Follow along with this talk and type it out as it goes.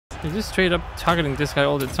They're just straight up targeting this guy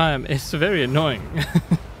all the time. It's very annoying.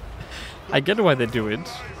 I get why they do it.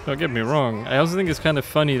 Don't get me wrong. I also think it's kind of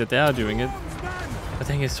funny that they are doing it. I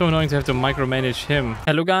think it's so annoying to have to micromanage him.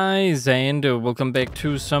 Hello guys, and welcome back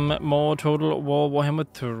to some more Total War Warhammer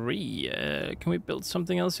 3. Can we build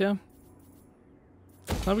something else here?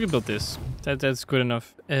 No, we can build this. That's good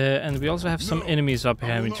enough. And we also have some enemies up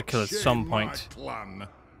here we need to kill at some point.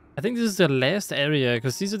 I think this is the last area,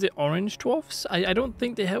 because these are the orange dwarfs. I don't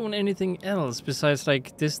think they have anything else besides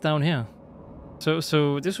like this down here.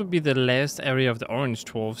 So this would be the last area of the orange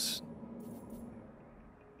dwarfs.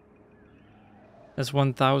 That's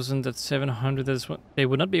 1,000, that's 700, that's what they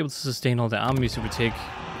would not be able to sustain all the armies if we take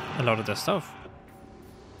a lot of their stuff.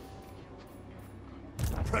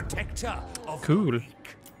 Protector of cool.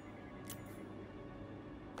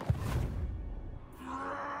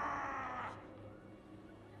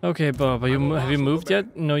 Okay, Bob, have you moved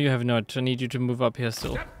yet? No, you have not. I need you to move up here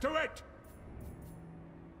still. Get to it.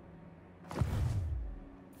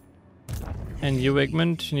 And you,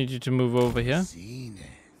 Egmont, I need you to move over here.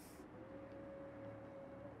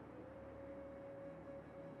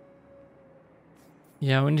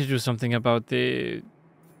 Yeah, we need to do something about the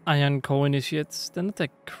Iron Core Initiates. They're not that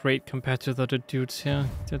great compared to the other dudes here.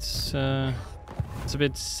 That's it's a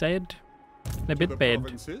bit sad. A bit bad.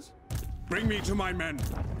 Provinces? Bring me to my men.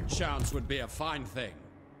 Chance would be a fine thing.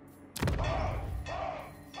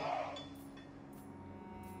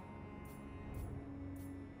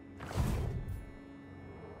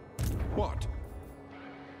 What?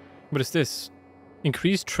 What is this?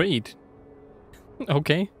 Increased trade.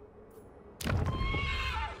 Okay.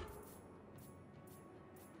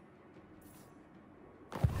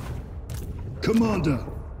 Commander!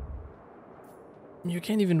 You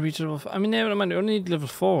can't even reach level 4. I mean, never mind. You only need level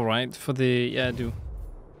 4, right? For the... Yeah, I do.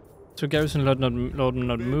 So garrison lord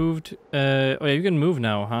not moved. Oh yeah, you can move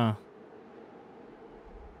now, huh?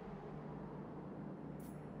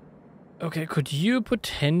 Okay, could you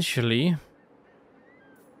potentially...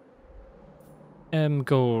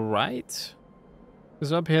 go right?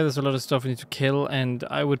 Because up here there's a lot of stuff we need to kill, and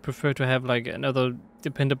I would prefer to have like another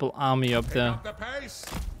dependable army up there. Pick up the pace.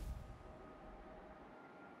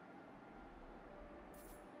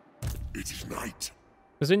 It is night.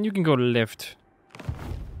 Because then you can go left.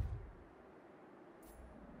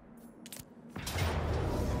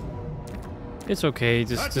 It's okay,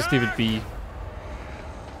 just leave it be.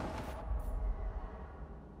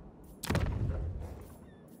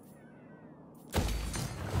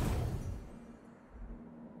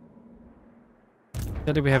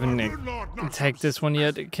 That we haven't attacked this one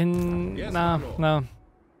yet. It can... Yes, nah.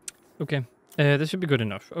 Okay. This should be good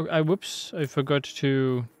enough. Oh, whoops. I forgot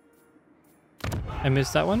to... I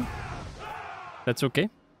missed that one. That's okay.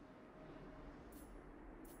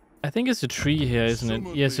 I think it's a tree here, isn't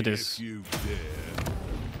it? Yes, it is.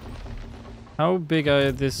 How big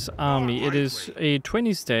are this army? It is a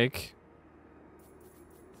 20 stack.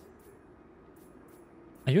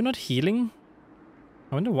 Are you not healing?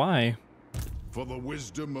 I wonder why. For the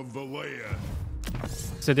wisdom of the layer.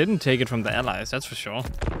 So they didn't take it from the allies, that's for sure.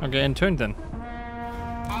 Okay, and turn then.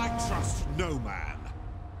 I trust no man.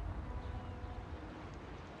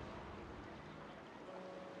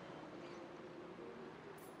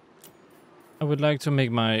 I would like to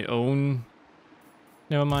make my own...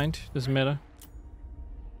 Never mind, doesn't matter.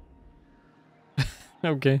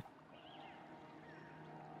 Okay.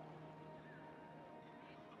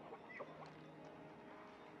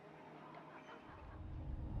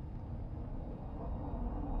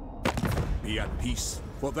 Be at peace,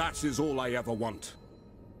 for that is all I ever want.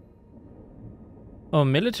 Oh,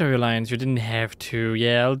 military alliance, you didn't have to.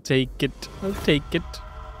 Yeah, I'll take it. I'll take it.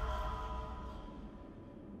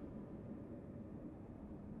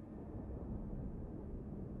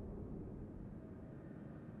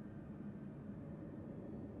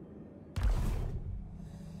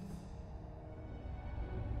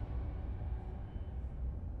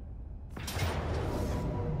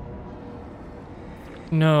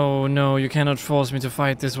 No, you cannot force me to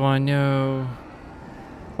fight this one, no.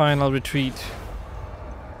 Fine, I'll retreat.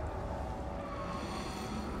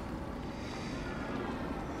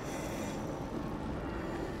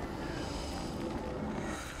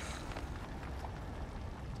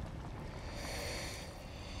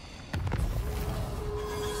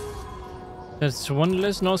 That's one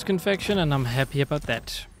less Norse confection, and I'm happy about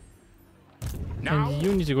that. Now, And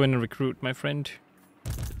you need to go in and recruit, my friend.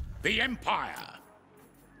 the Empire.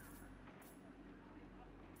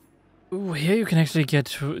 Ooh, here you can actually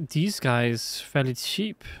get these guys fairly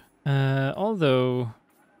cheap. Although...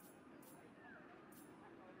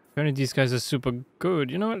 Apparently these guys are super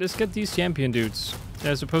good. You know what? Let's get these champion dudes.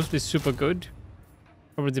 They're supposedly super good.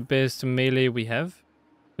 Probably the best melee we have.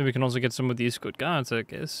 Then we can also get some of these good guards, I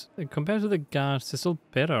guess. And compared to the guards, they're still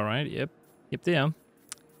better, right? Yep. Yep, they are.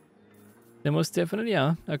 They most definitely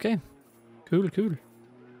are. Okay. Cool, cool.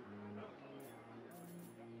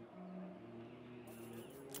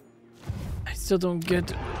 I still don't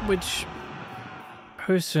get which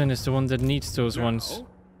person is the one that needs those ones.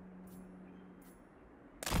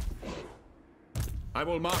 I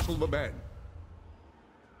will marshal the men.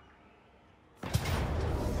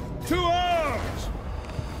 To arms!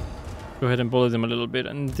 Go ahead and bully them a little bit,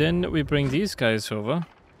 and then we bring these guys over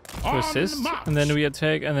to assist, and then we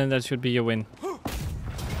attack, and then that should be a win.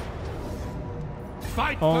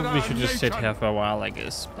 Fight Or for we our should just sit nation. here for a while, I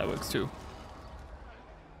guess. That works too.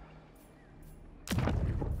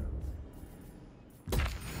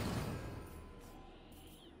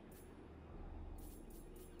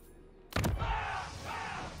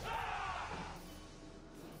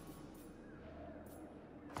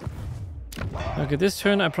 Okay, this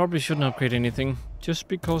turn I probably shouldn't upgrade anything, just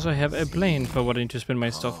because I have a plane for what I need to spend my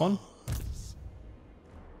stuff on.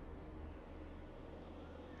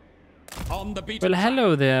 On the beaten Well,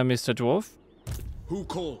 hello there, Mr. Dwarf. Who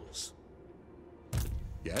calls?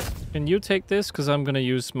 Yes. Can you take this? Because I'm gonna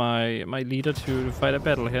use my leader to fight a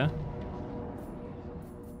battle here.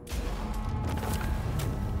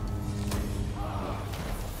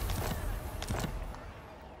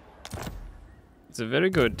 It's a very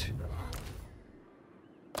good.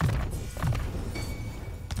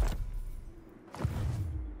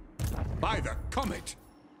 By the comet.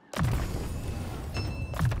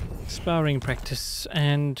 Sparring practice,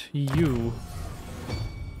 and you.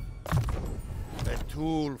 A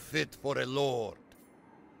tool fit for a lord.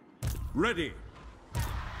 Ready.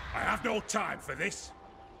 I have no time for this.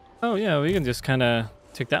 Oh yeah, we can just kind of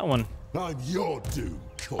take that one. I'm your doom,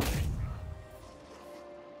 Colin.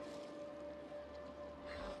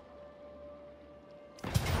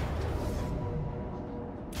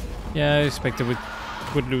 Yeah, I expected we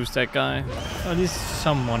would lose that guy. Or at least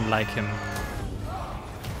someone like him.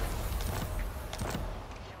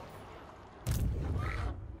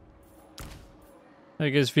 How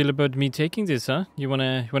you guys feel about me taking this, huh? You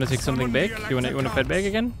wanna take something back? You wanna fight back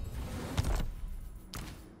again?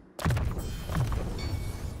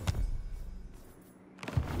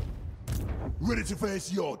 Ready to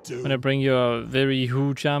face your doom. Wanna bring your very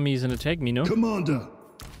huge armies and attack me, no? Commander.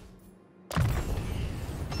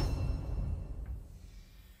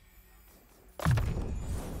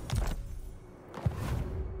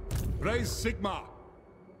 Raise Sigma.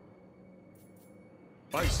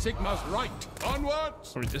 By Sigma's right.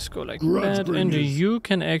 Onwards. Or just go like Grudge that, and bringers. you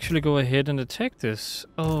can actually go ahead and attack this.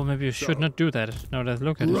 Oh, maybe you should not do that. Now that I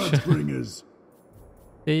look at Grudge it. bringers.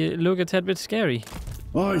 They look a tad bit scary.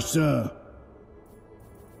 Aye, sir.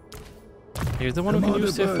 You're the one who can Commander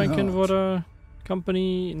use the Bernhardt. Frankenwater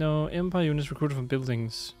company. No, Empire units recruited from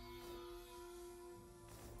buildings.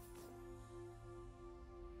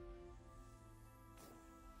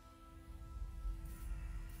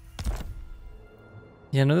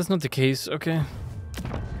 Yeah, no, that's not the case. Okay.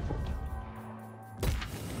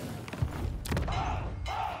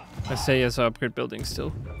 I say yes, I upgrade buildings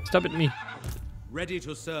still. Stop it, me. Ready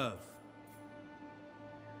to serve.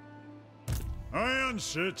 I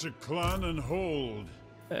answer to clan and hold.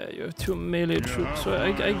 You have 2 melee troops, so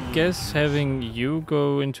I guess having you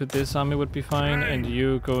go into this army would be fine, and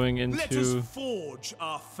you going into... forge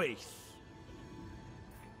our faith.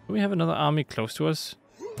 Do we have another army close to us?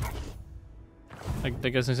 Like, I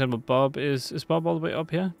guess, for example, Bob is Bob all the way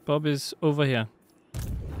up here? Bob is over here.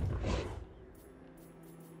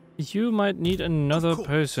 You might need another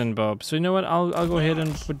person, Bob. So you know what? I'll go ahead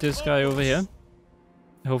and put this guy over here.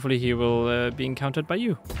 Hopefully he will be encountered by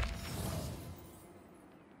you.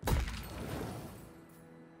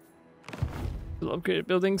 Still upgraded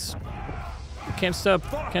buildings. Can't stop.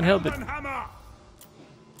 Can't help it. Hammer.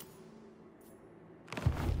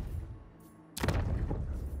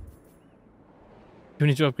 You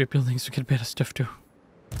need to upgrade buildings to get better stuff too.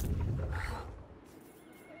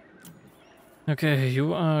 Okay,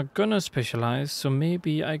 you are gonna specialize, so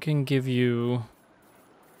maybe I can give you...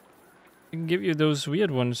 those weird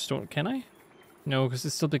ones, can I? No, because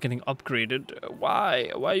it's still getting upgraded. Why?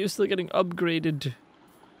 Why are you still getting upgraded?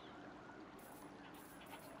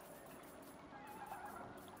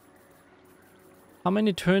 How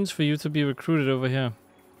many turns for you to be recruited over here?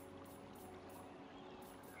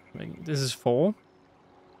 Like, this is 4.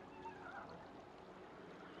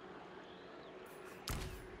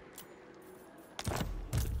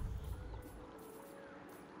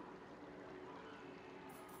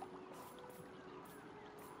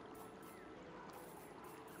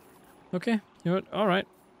 Okay, you know what? Alright.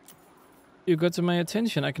 You got to my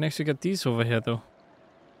attention. I can actually get these over here, though.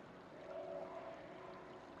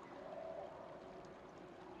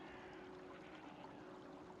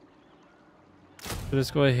 So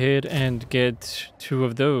let's go ahead and get 2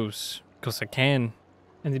 of those. Because I can.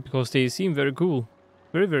 And because they seem very cool.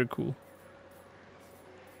 Very, very cool.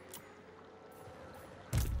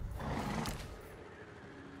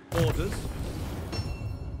 Orders.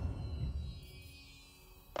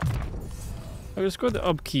 Let's go the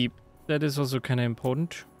upkeep. That is also kind of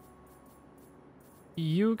important.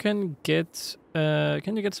 You can get...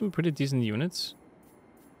 can you get some pretty decent units?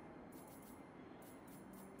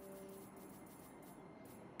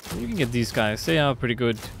 You can get these guys. They are pretty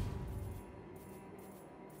good.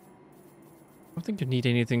 I don't think you need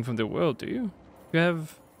anything from the world, do you? You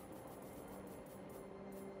have...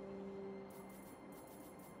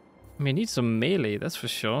 I mean, you need some melee, that's for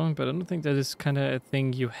sure. But I don't think that is kind of a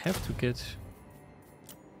thing you have to get.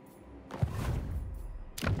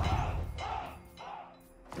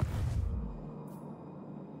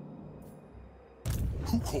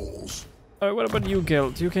 Who calls? Alright, what about you,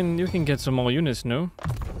 Geld? You can get some more units, no?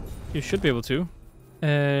 You should be able to.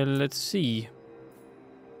 Let's see.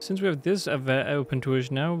 Since we have this open to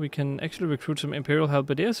us now, we can actually recruit some Imperial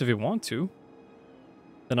Halberdiers if we want to.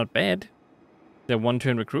 They're not bad. They're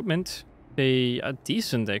 1-turn recruitment. They are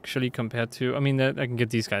decent, actually, compared to... I mean, I can get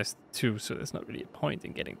these guys, too, so there's not really a point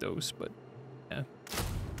in getting those, but... yeah.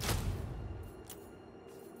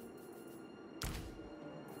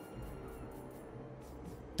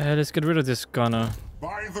 Let's get rid of this gunner.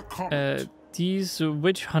 By the comet. These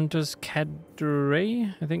Witch Hunters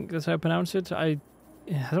Cadre, I think that's how I pronounce it. I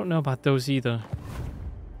don't know about those either.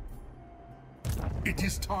 It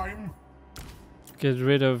is time. Get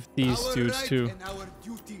rid of these dudes too.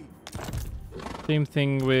 Same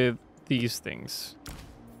thing with these things.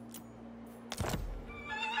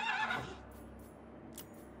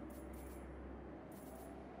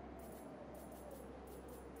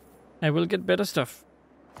 I will get better stuff.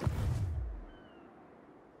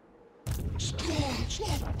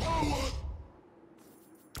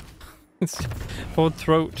 For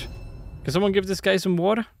throat. Can someone give this guy some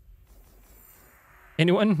water?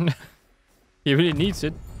 Anyone? He really needs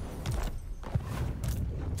it.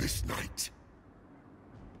 This night.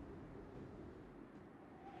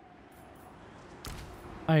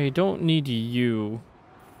 I don't need you.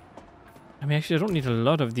 I mean, actually, I don't need a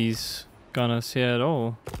lot of these gunners here at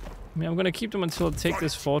all. I mean, I'm gonna keep them until I take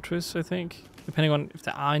this fortress, I think. Depending on if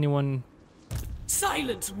there are anyone...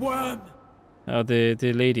 Silence, worm! Oh, the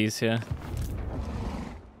ladies here.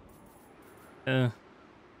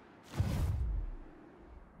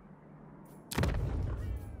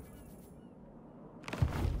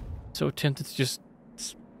 So tempted to just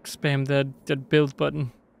spam that build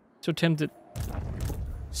button. So tempted.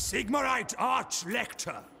 Sigmarite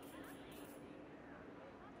Arch-Lector.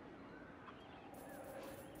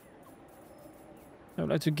 I would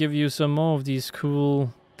like to give you some more of these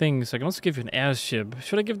cool things. I can also give you an airship.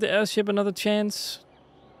 Should I give the airship another chance?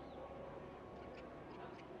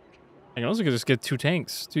 I can also just get 2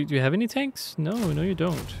 tanks. Do you have any tanks? No, you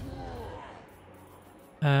don't.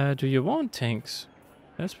 Do you want tanks?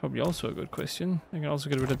 That's probably also a good question. I can also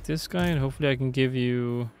get rid of this guy, and hopefully I can give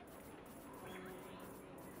you...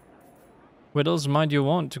 What else might you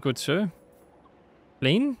want, good sir?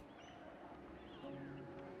 Plane?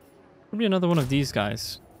 Probably another one of these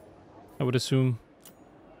guys, I would assume.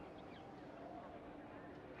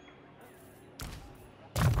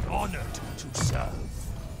 Honored to serve.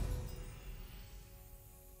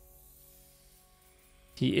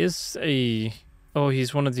 He is a... Oh,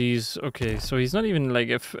 he's one of these... Okay, so he's not even like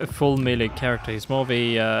a full melee character. He's more of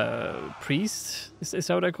a priest. Is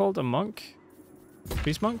that what I called? A monk?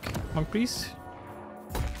 Priest monk? Monk priest?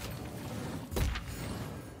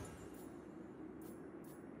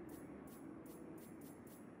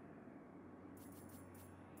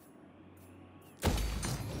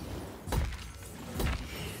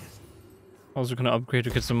 Also gonna upgrade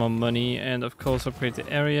to get some more money, and of course upgrade the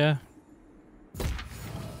area.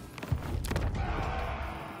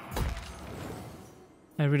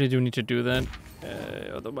 I really do need to do that,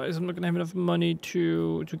 otherwise I'm not gonna have enough money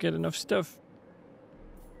to get enough stuff.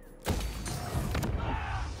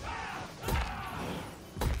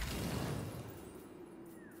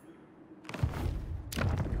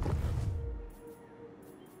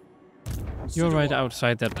 You're right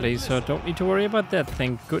outside that place, so don't need to worry about that.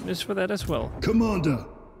 Thank goodness for that as well. Commander!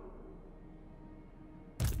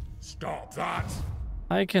 Stop that.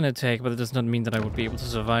 I can attack, but it does not mean that I would be able to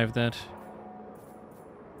survive that.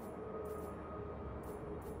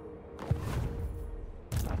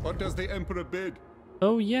 What does the Emperor bid?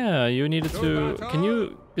 Oh yeah, you needed to... Can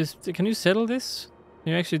you settle this?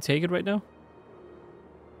 Can you actually take it right now?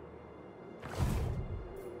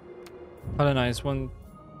 Colonize one.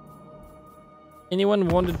 Anyone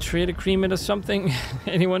want a trade agreement or something?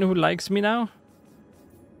 Anyone who likes me now?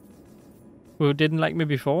 Who didn't like me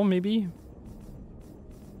before, maybe?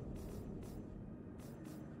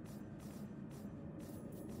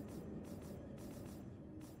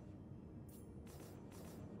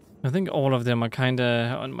 I think all of them are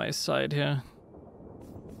kinda on my side here.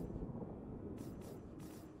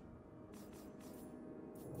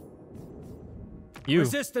 You.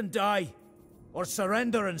 Resist and die, or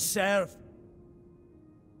surrender and serve.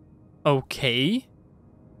 Okay.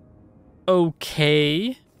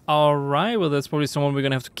 Okay. Alright, well that's probably someone we're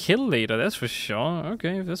gonna have to kill later, that's for sure.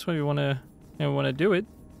 Okay, if that's what you wanna do it.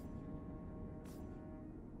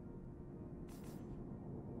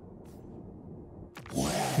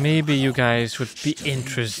 Maybe you guys would be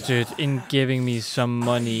interested in giving me some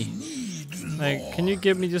money. Like, can you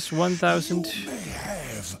give me just 1,000?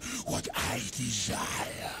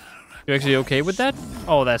 You actually okay with that?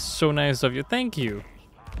 Oh, that's so nice of you. Thank you.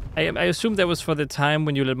 I assume that was for the time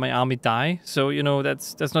when you let my army die. So, you know,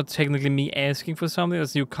 that's not technically me asking for something.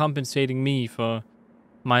 That's you compensating me for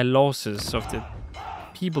my losses of the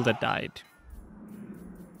people that died.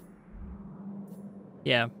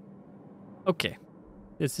 Yeah. Okay.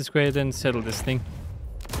 Let's just go ahead and settle this thing.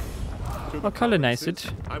 I'll colonize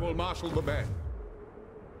it. I will marshal the men.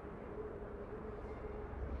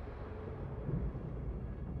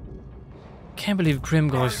 Can't believe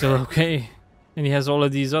Grimgor is still okay. And he has all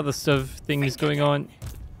of these other things going on.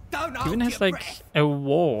 He even has like a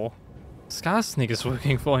war. Skarsnik is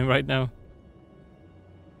working for him right now.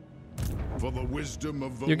 For the wisdom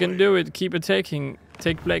of the You can do it. Keep attacking.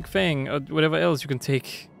 Take Black Fang or whatever else you can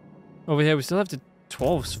take. Over here we still have the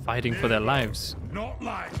 12s fighting for their lives. Not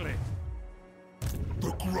likely.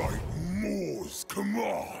 The great Moor's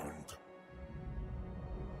command.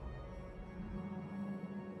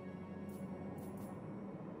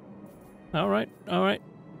 Alright, alright.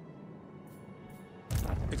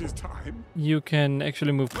 It is time. You can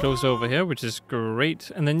actually move close over here, which is great.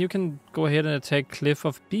 And then you can go ahead and attack Cliff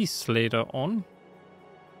of Beasts later on.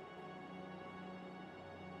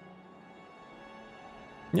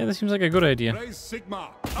 Yeah, that seems like a good idea. Raise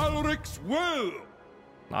Sigma. Ulrich's will.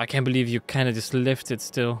 I can't believe you kind of just left it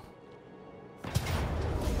still.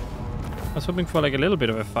 I was hoping for like a little bit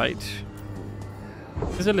of a fight.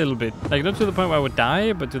 Just a little bit. Like not to the point where I would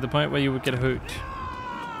die, but to the point where you would get hurt.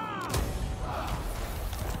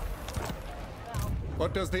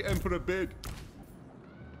 What does the Emperor bid?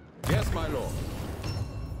 Yes, my lord.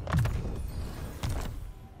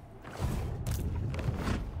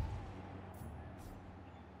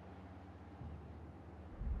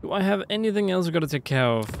 Do I have anything else I gotta take care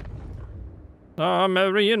of? Ah,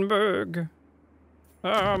 Marienburg.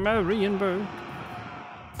 Ah, Marienburg.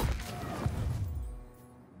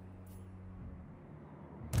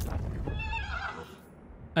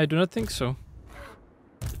 I do not think so.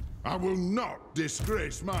 I will not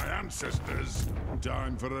disgrace my ancestors.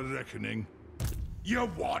 Time for a reckoning. You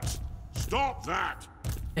what? Stop that!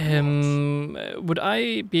 Would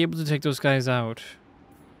I be able to take those guys out?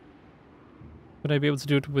 Would I be able to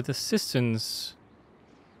do it with assistance?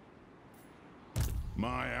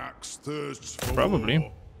 My axe thirsts for Probably.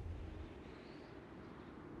 war.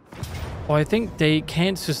 Oh, I think they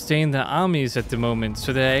can't sustain their armies at the moment,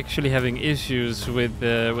 so they're actually having issues with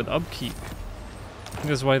upkeep. I think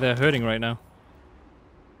that's why they're hurting right now.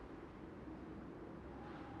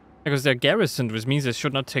 Because they're garrisoned, which means they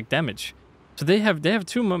should not take damage. So they have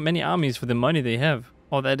too many armies for the money they have.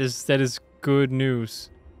 Oh, that is good news.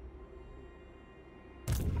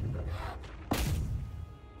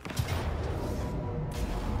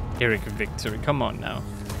 Eric victory, come on now.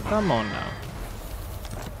 Come on now.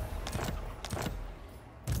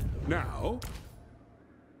 Now,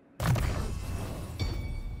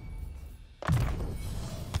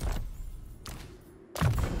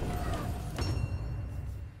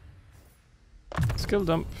 Skill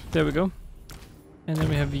dump, there we go. And then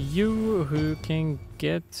we have you who can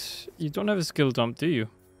get... You don't have a skill dump, do you?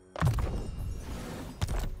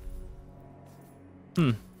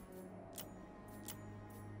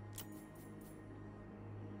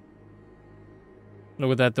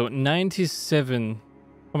 Look at that though, 97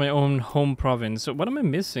 for my own home province. So what am I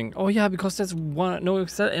missing? Oh yeah, because that's one... No,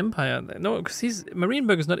 it's that Empire. No, because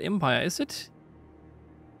Marienburg is not Empire, is it?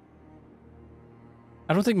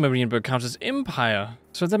 I don't think Marienburg counts as Empire.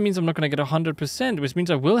 So that means I'm not going to get 100%, which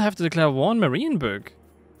means I will have to declare war on Marienburg.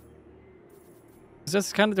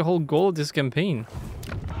 That's kind of the whole goal of this campaign.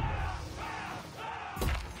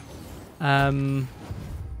 Cleanse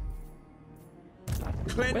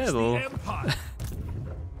Well. the Empire.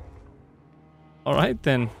 All right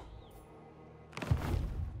then.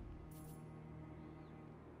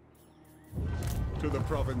 To the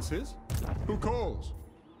provinces? Who calls?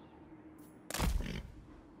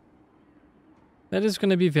 That is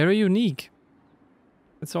going to be very unique.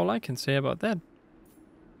 That's all I can say about that.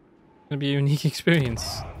 It's going to be a unique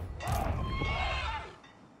experience.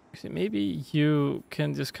 Actually, maybe you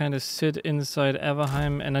can just kind of sit inside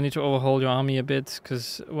Everheim, and I need to overhaul your army a bit,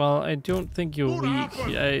 because, well, I don't think you're weak.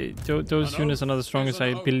 Those units are not as strong as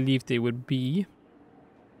I believed they would be.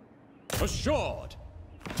 Assured.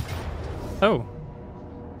 Oh.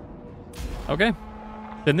 Okay.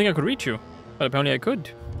 Didn't think I could reach you, but apparently I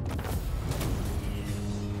could.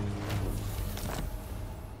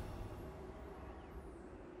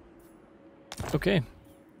 Okay.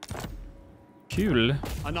 Cool.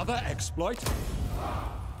 Another exploit.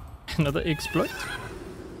 Another exploit.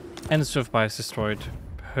 And Surfby is destroyed.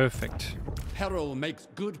 Perfect. Peril makes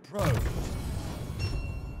good progress.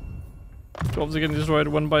 Dwarves are getting destroyed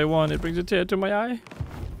one by one. It brings a tear to my eye.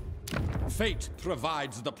 Fate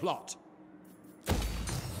provides the plot.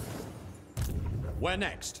 Where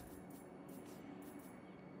next?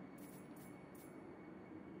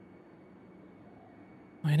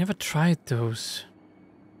 I never tried those.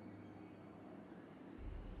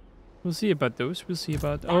 We'll see about those. We'll see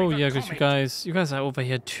about. Oh yeah, because you guys are over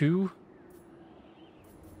here too.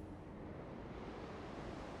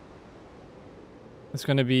 There's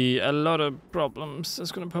gonna be a lot of problems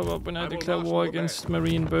that's gonna pop up when I declare war against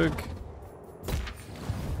Marienburg.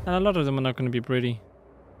 And a lot of them are not gonna be pretty.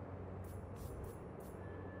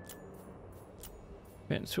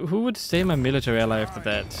 Okay, so who would stay my military ally after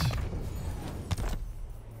that?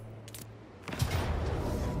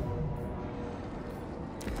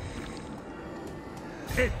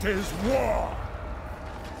 It is war!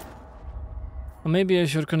 Or maybe I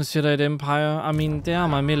should consider it Empire. I mean, they are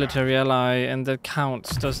my military ally, and that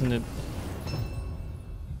counts, doesn't it?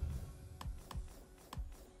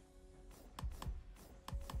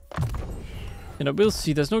 You know, we'll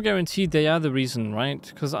see. There's no guarantee they are the reason, right?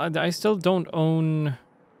 Because I still don't own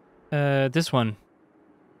this one.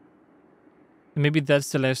 Maybe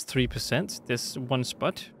that's the last 3%, this one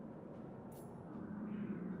spot.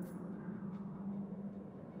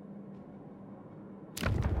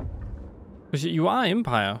 Because you are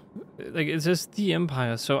Empire. Like, it says the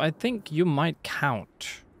Empire, so I think you might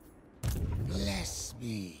count. Bless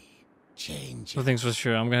me. Change No things for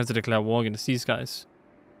sure. I'm gonna have to declare war against these guys.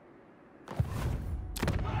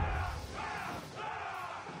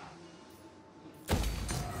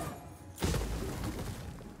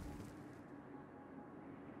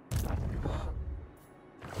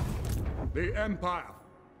 The Empire.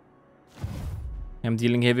 I'm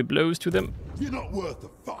dealing heavy blows to them. You're not worth the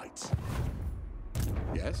fight.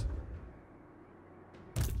 Yes?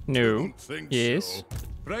 No. Don't think Yes. so.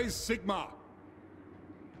 Praise Sigma.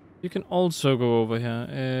 You can also go over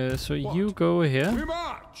here. So you go here, We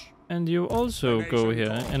march! and you also go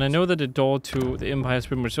here. And I know that the door to the Empire is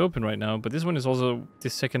pretty much open right now, but this one is also the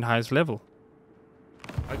second highest level.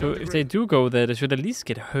 So if they do go there, they should at least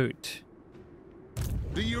get hurt.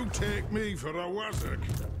 Do you take me for a wazzock?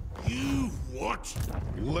 You what?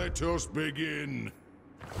 Let us begin.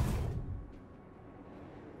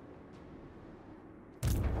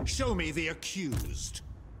 Show me the accused.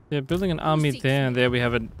 They're building an army there, and there we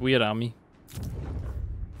have a weird army.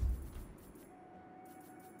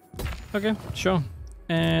 Okay, sure.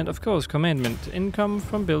 And of course, commandment. Income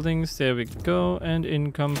from buildings, there we go. And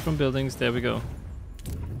income from buildings, there we go.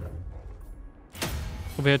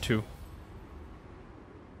 Over here too.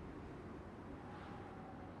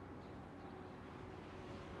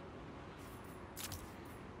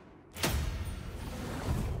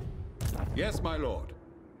 Yes, my lord.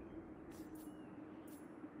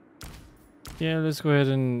 Yeah, let's go ahead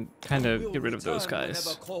and kind of get rid of those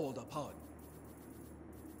guys. Called upon.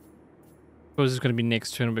 Suppose it's gonna be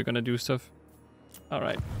next turn we're gonna do stuff.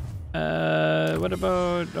 Alright. What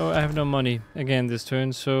about... Oh, I have no money again this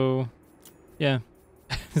turn, so... Yeah.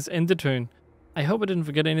 Let's end the turn. I hope I didn't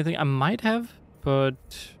forget anything. I might have,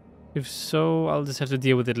 but... If so, I'll just have to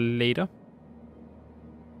deal with it later.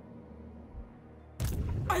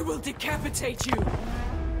 I will decapitate you!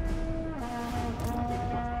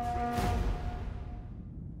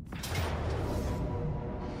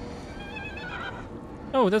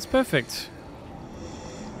 Oh, that's perfect.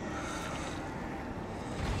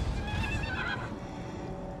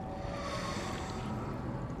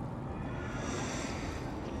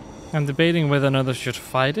 I'm debating whether or not I should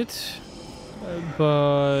fight it.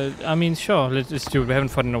 But, I mean, sure, let's do it. We haven't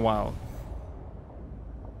fought in a while.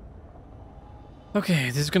 Okay,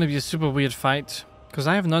 this is gonna be a super weird fight. Because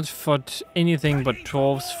I have not fought anything but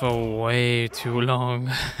dwarves for way too long.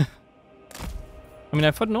 I mean,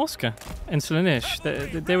 I fought Norska and Slaanesh.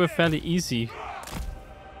 They were fairly easy.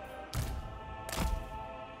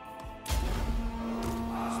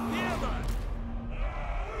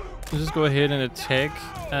 Let's just go ahead and attack.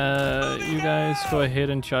 You guys go ahead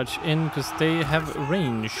and charge in because they have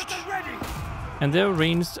ranged. And their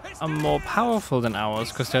ranged are more powerful than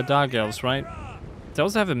ours because they're dark elves, right? They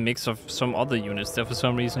also have a mix of some other units there for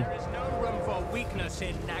some reason. There's no room for weakness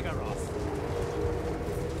in Nagaroth.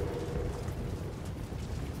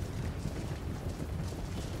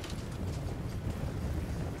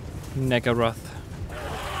 Nagaroth.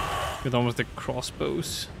 With almost the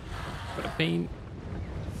crossbows. What a pain.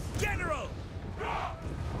 General!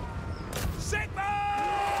 Sigma!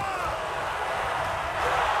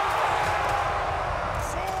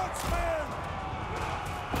 Swordsman!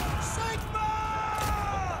 Sigma!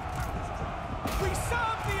 We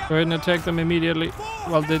serve the Go ahead and attack them immediately.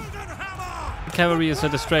 Well, the cavalry is a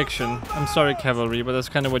distraction. I'm sorry, cavalry, but that's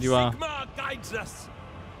kind of what you are. Sigma guides us.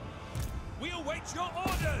 We await your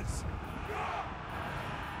orders.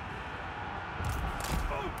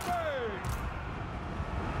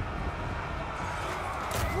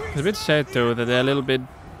 It's a bit sad though that they're a little bit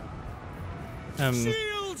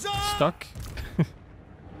Shields up! stuck.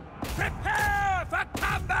 Prepare for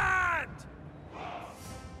combat!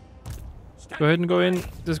 Go ahead and go in.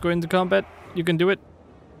 Just go into combat. You can do it.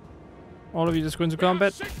 All of you just go into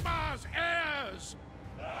combat. Sigma's heirs!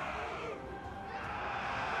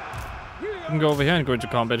 You can go over here and go into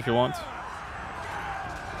combat if you want.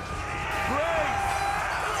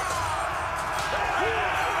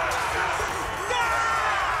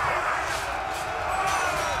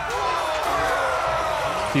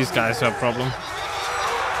 These guys are a problem.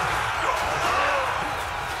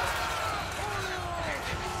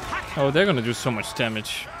 Oh, they're gonna do so much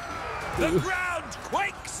damage. The ground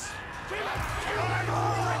quakes!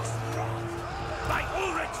 By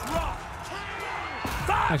Ulrich's wrath!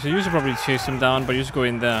 Actually, you should probably chase him down, but you should go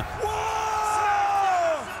in there.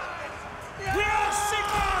 We are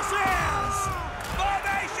Sigma's heirs!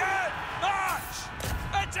 Formation! March!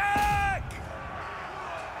 Attack!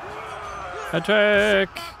 Attack!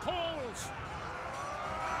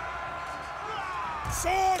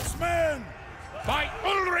 Swordsmen! By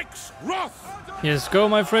Ulrich's wrath! Yes, go,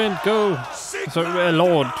 my friend, go. Sorry,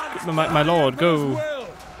 lord, my lord, go. We will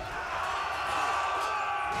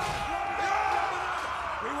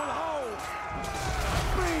hold!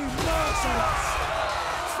 Be merciless!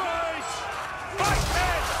 Fight! Fight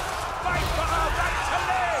men! Fight for our right to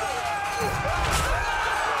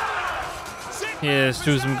live! Yes,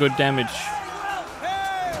 do some good damage.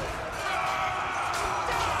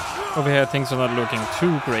 Over here, things are not looking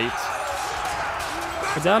too great.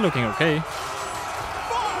 But they are looking okay.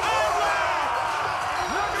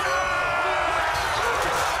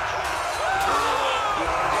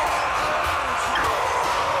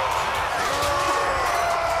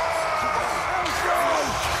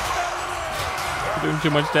 You're doing too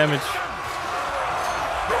much damage.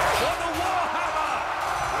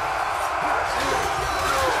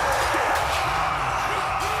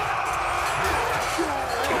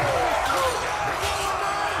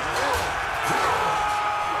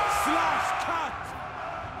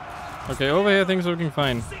 Okay, over here things are looking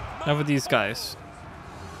fine. Now for these guys.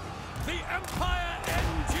 The Empire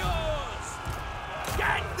endures!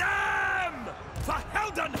 Get them! For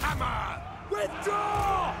Heldenhammer!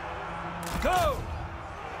 Withdraw! Go!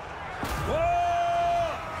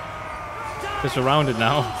 War! They're surrounded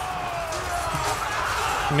now.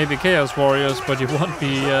 Maybe Chaos Warriors, but you won't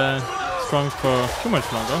be strong for too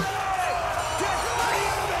much longer.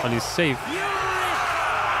 At least safe.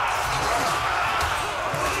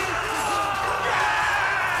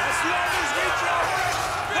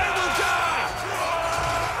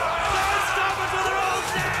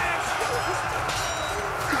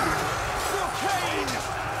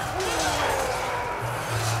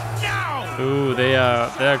 Ooh, they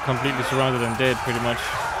are completely surrounded and dead, pretty much.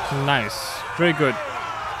 Nice, very good.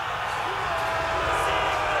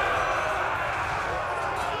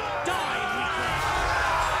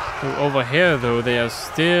 Ooh, over here, though, they're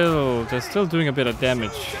still doing a bit of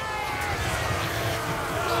damage.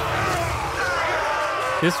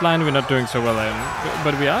 This line we're not doing so well in,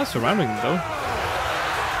 but we are surrounding them, though.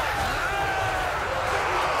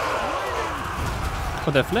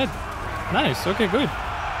 Oh, they fled. Nice. Okay, good.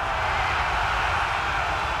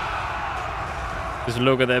 Just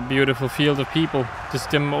look at that beautiful field of people.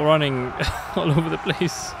 Just them running all over the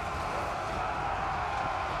place.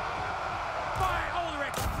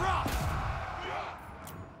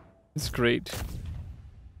 It's great.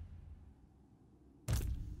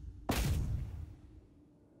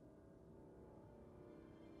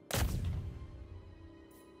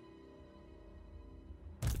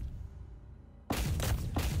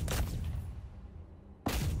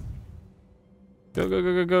 Go, go,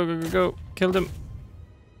 go, go, go, go, go, go. Kill them.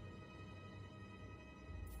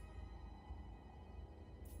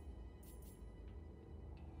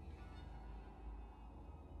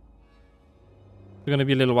 It's gonna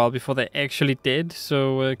be a little while before they're actually dead,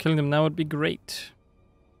 so killing them now would be great.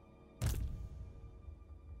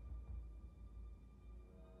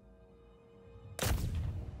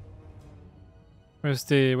 Where's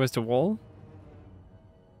the wall?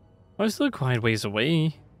 Oh, it's still quite a ways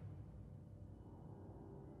away.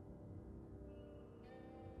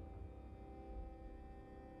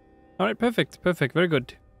 Alright, perfect, perfect, very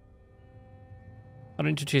good. I don't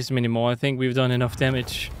need to chase them anymore, I think we've done enough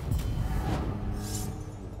damage.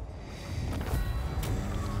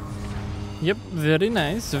 Yep, very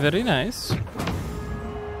nice, very nice.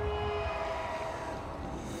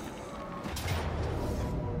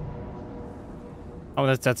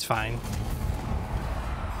 Oh, that's fine.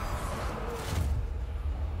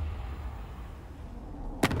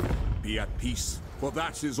 Be at peace, for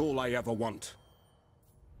that is all I ever want.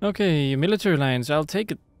 Okay, military lines, I'll take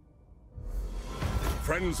it.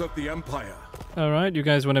 Friends of the Empire. Alright, you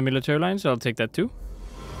guys want a military lines? I'll take that too.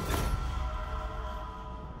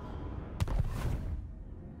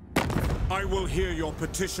 I will hear your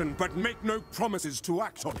petition, but make no promises to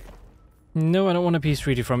act on it. No, I don't want a peace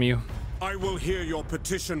treaty from you. I will hear your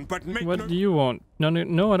petition, but make What do you want? No,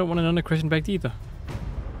 I don't want a non-aggression pact either.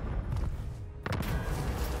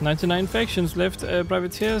 99 factions left.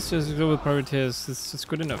 Privateers, just go with privateers. It's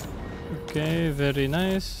good enough. Okay, very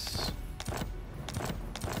nice.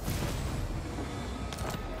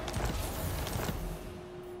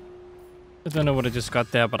 I don't know what I just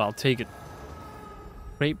got there, but I'll take it.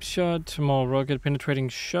 Rape shot, more rocket penetrating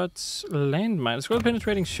shots, landmine. Let's go with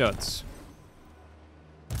penetrating shots.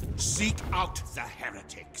 Seek out the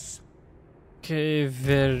heretics. Okay,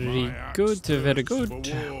 very good, very good.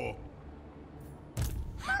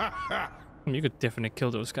 You could definitely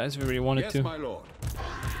kill those guys if you really wanted to. My lord.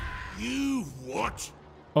 You what?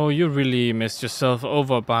 Oh, you really messed yourself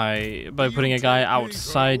over by putting a guy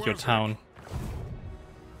outside your town.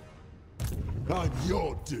 I'm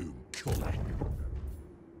your doom, Karl.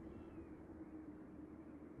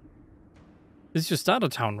 This is your starter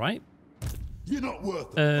town, right? You're not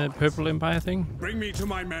worth it. Purple Empire thing? Bring me to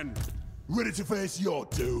my men. Ready to face your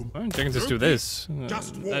doom? Well, I can just do this.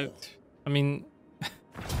 Just war. I mean...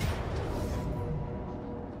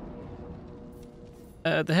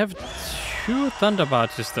 they have 2 thunder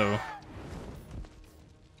barges though.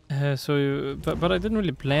 But I didn't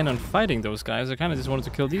really plan on fighting those guys. I kind of just wanted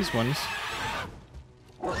to kill these ones.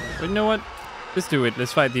 But you know what? Let's do it.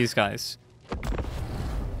 Let's fight these guys.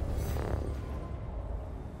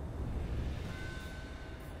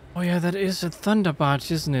 Oh yeah, that is a thunder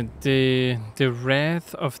barge, isn't it? The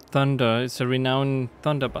Wrath of Thunder. It's a renowned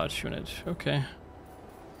thunder barge unit. Okay.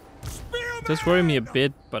 It does worry me a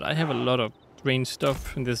bit, but I have a lot of ranged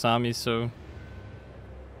stuff in this army, so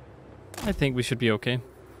I think we should be okay.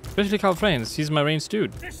 Especially Karl Franz, he's my ranged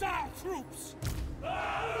dude. Disarm troops.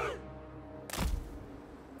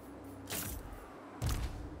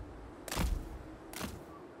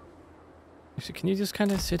 So can you just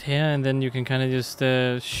kind of sit here and then you can kind of just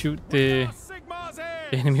shoot the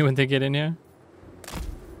enemy when they get in here?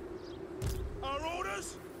 Our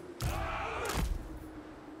orders.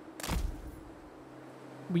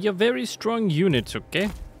 We are very strong units,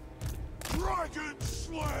 okay? Dragon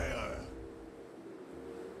Slayer!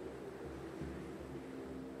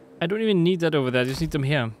 I don't even need that over there, I just need them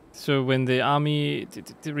here. So when the army,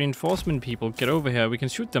 the reinforcement people get over here, we can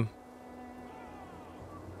shoot them.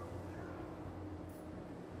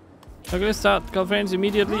 Okay, let's start. Karl Franz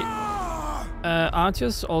immediately.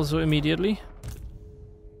 Archers also immediately.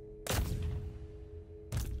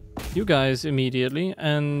 You guys immediately,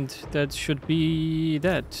 and that should be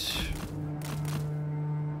that.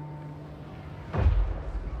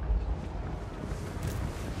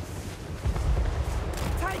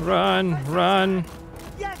 Run, run.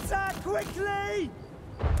 Yes, sir, quickly!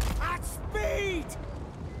 At speed!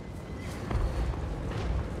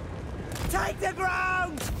 Take the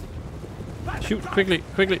ground! Shoot, quickly,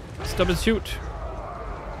 quickly. Stop and shoot.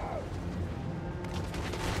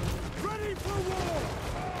 Ready for war!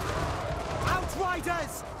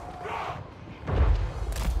 Outriders!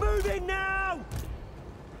 Moving now!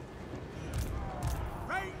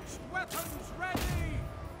 Ranged weapons ready.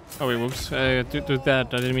 Oh wait, whoops. Do that.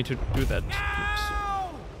 I didn't mean to do that. Oops.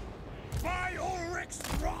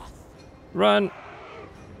 Run!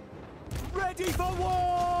 Ready for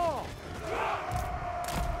war!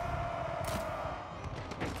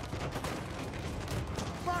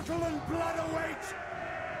 Battle and blood await!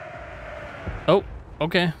 Oh,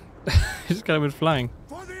 okay. This guy went flying.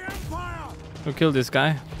 For the Empire! We'll kill this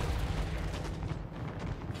guy.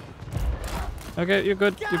 Okay, you're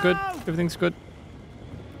good. You're good. Everything's good.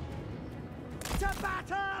 To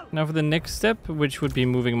battle! Now for the next step, which would be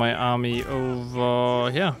moving my army over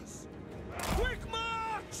here. Quick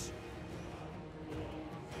march!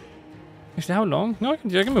 Actually, how long? No, I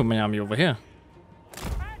can move my army over here.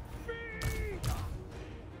 At speed!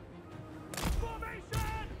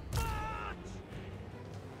 Formation! March!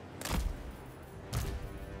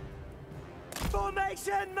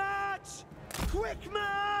 Formation march! Quick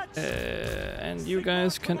march! And you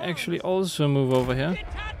guys can actually also move over here.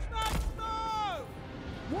 Detachments move!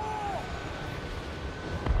 War!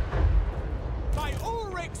 By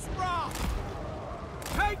Ulrich's wrath!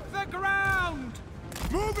 Take the ground!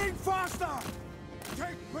 Moving faster!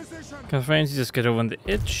 Take position! Okay, Franz, you just get over on the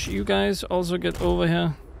edge. You guys also get over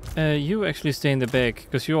here. You actually stay in the back,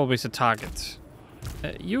 because you're always a target.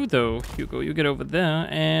 You though, Hugo, you get over there,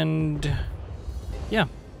 and yeah.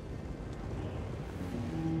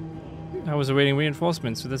 I was awaiting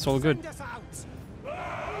reinforcements, so that's all good. Send us out!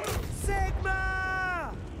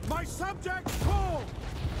 Sigma! My subjects call!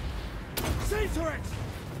 See to it!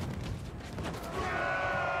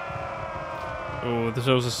 Oh,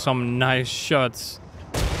 those are some nice shots.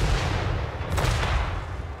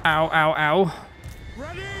 Ow, ow, ow.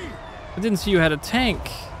 Ready! I didn't see you had a tank.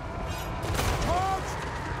 Charge!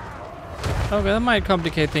 Okay, that might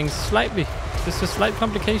complicate things slightly. Just a slight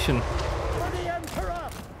complication. For the Emperor!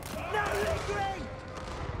 Now Reikland!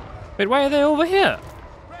 Wait, why are they over here?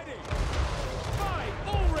 Ready! By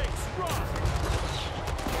Ulrich's wrath!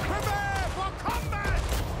 Prepare for combat!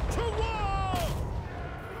 To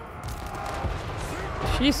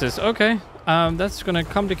war! Jesus, okay. That's gonna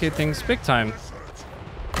complicate things big time.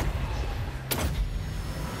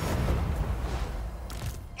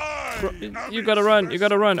 You gotta run, you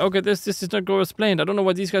gotta run. Okay, this is not going explained. I don't know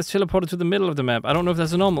why these guys teleported to the middle of the map. I don't know if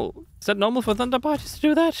that's normal. Is that normal for Thunder parties to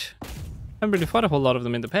do that? I haven't really fought a whole lot of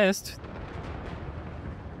them in the past.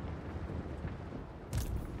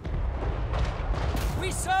 We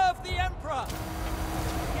serve the Emperor!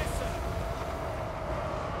 Yes, sir.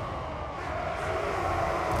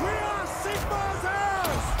 We are Sigmar's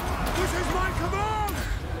heirs! This is my command!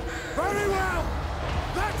 Very well!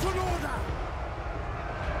 That's an order!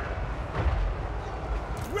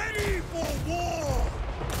 Ready for war!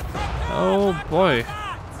 Oh boy.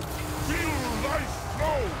 Feel life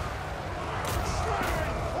flow! Slay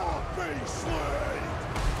or be slain!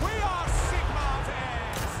 We are Sigmar's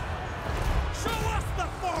heirs! Show us the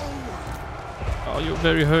foe! Oh, you're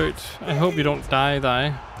very hurt. I hope you don't die.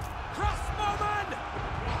 Crossbowman!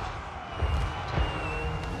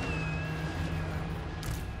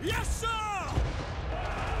 Yes, sir!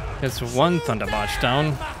 That's one Thunder Barge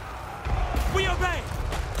down. We obey!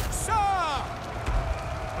 Sir!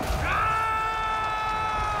 Ah!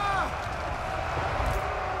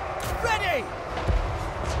 Ready!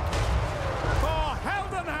 For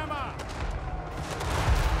Heldenhammer!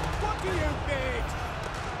 What do you bid?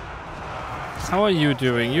 How are you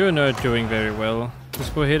doing? You're not doing very well.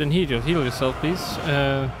 Just go ahead and heal yourself, please.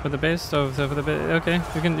 For the best of for the best. Okay,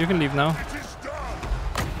 you can leave now. It is done!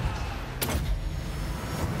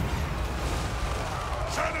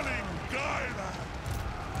 Channeling Guile!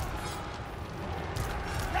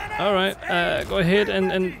 All right, go ahead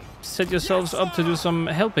and set yourselves up to do some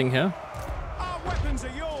helping here. Our weapons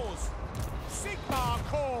are yours! Sigmar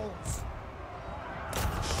calls!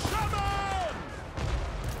 Shaman!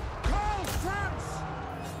 Karl, Franz!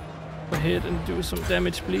 Go ahead and do some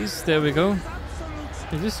damage, please. There we go.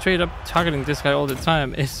 Absolute! You're just straight up targeting this guy all the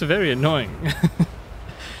time. It's very annoying.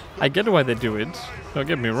 I get why they do it. Don't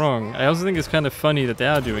get me wrong. I also think it's kind of funny that they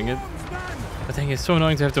are doing it. I think it's so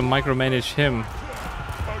annoying to have to micromanage him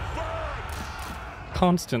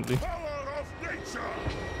constantly. Power of nature!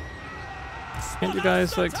 Can't you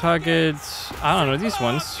guys like target, I don't know, these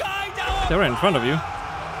ones? They're right in front of you.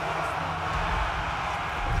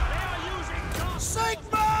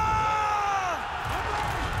 Sigmar!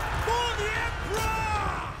 For the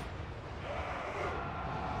Emperor!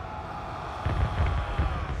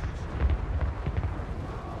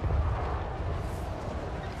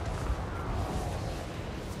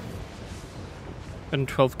 And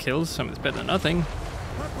 12 kills, I mean, it's better than nothing.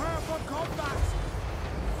 Prepare for combat!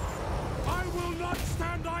 I will not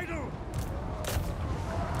stand idle!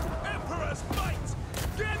 Emperor's fight!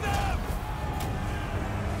 Get them!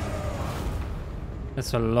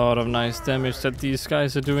 That's a lot of nice damage that these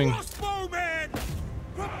guys are doing. Crossbowmen!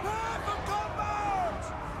 Prepare for combat!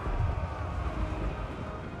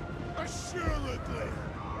 Assuredly!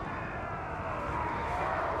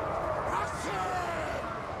 Action!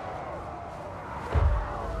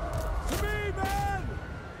 To me, men!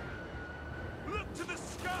 Look to the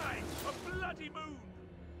sky! A bloody moon!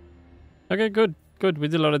 Okay, good. Good. We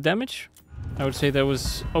did a lot of damage. I would say that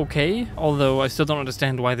was okay, although I still don't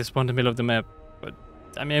understand why they spawned in the middle of the map. But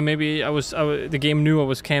I mean, maybe the game knew I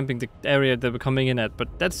was camping the area they were coming in at, but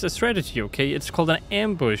that's a strategy, okay? It's called an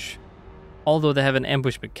ambush. Although they have an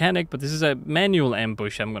ambush mechanic, but this is a manual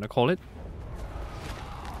ambush, I'm gonna call it.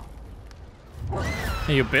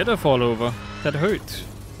 Hey, you better fall over. That hurt.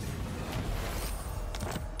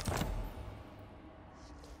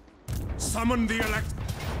 Summon the elect.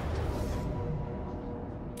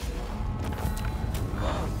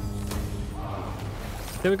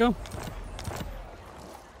 There we go.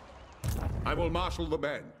 I will marshal the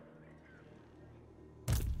men.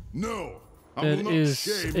 No! I That will not is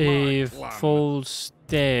shame a my clan. full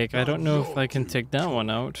stack. I don't know if I can take that one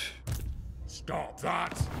out. Stop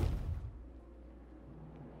that!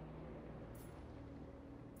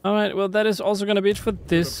 Alright, well that is also gonna be it for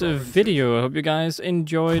this video. I hope you guys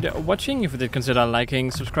enjoyed watching. If you did, consider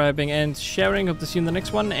liking, subscribing and sharing. Hope to see you in the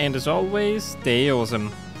next one. And as always, stay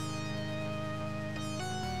awesome.